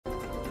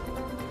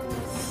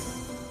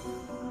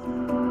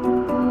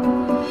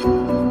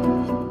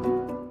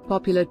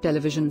popular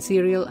television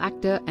serial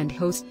actor and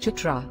host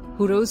Chitra,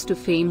 who rose to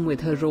fame with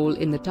her role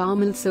in the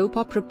Tamil soap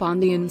opera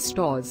Pandian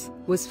Stores,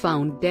 was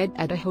found dead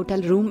at a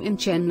hotel room in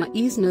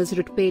Chennai's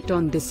Nazrathpet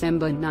on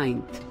December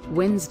 9,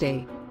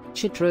 Wednesday.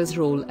 Chitra's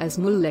role as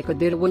Mullai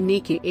Kathiravan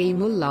aka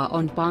Mulla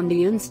on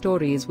Pandian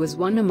Stories was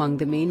one among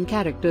the main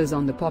characters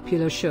on the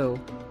popular show.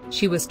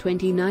 She was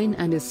 29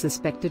 and is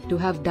suspected to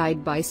have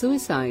died by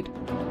suicide.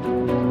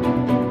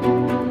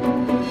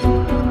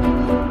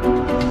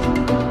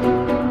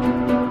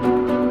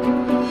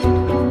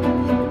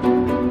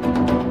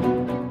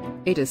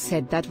 It is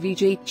said that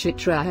VJ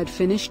Chitra had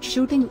finished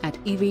shooting at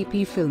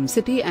EVP Film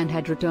City and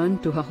had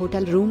returned to her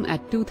hotel room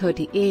at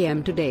 2:30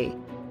 am today.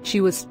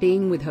 She was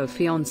staying with her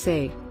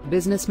fiancé,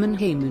 businessman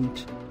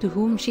Hemant, to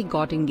whom she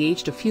got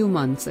engaged a few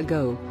months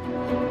ago.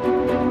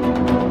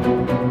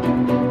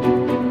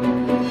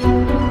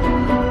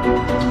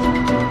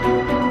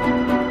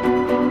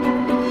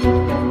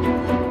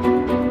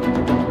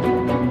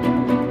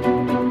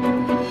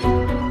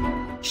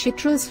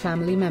 Chitra's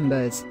family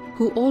members,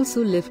 who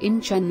also live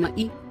in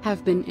Chennai,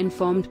 have been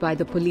informed by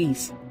the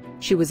police.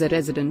 She was a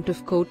resident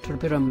of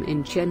Kottapuram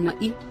in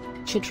Chennai.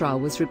 Chitra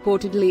was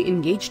reportedly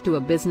engaged to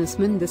a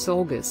businessman this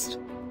August.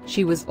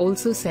 She was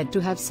also said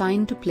to have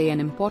signed to play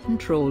an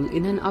important role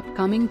in an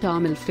upcoming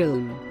Tamil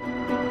film.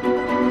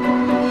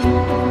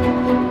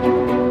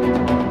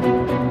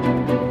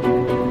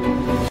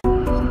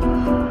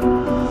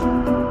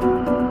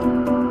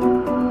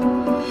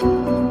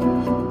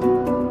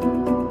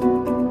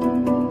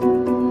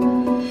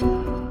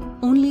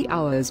 Only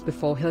hours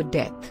before her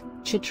death,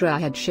 Chitra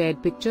had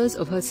shared pictures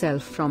of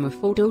herself from a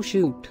photo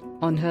shoot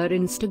on her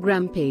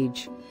Instagram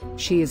page.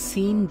 She is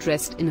seen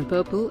dressed in a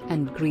purple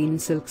and green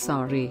silk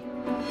saree.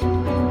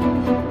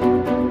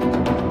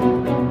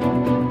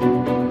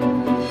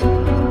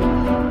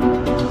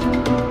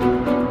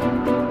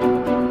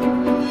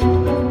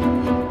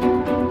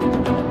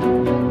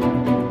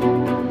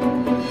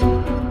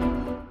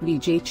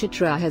 VJ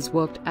Chitra has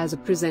worked as a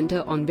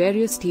presenter on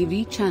various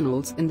TV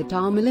channels in the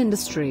Tamil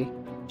industry.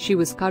 She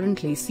was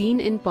currently seen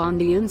in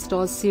Pandian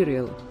Stores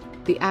serial.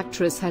 The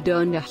actress had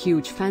earned a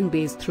huge fan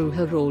base through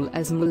her role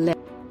as Mulla.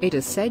 It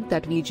is said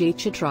that VJ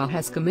Chitra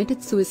has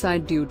committed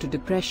suicide due to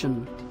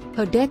depression.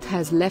 Her death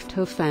has left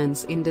her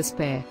fans in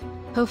despair.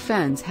 Her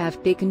fans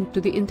have taken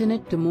to the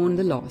internet to mourn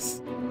the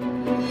loss.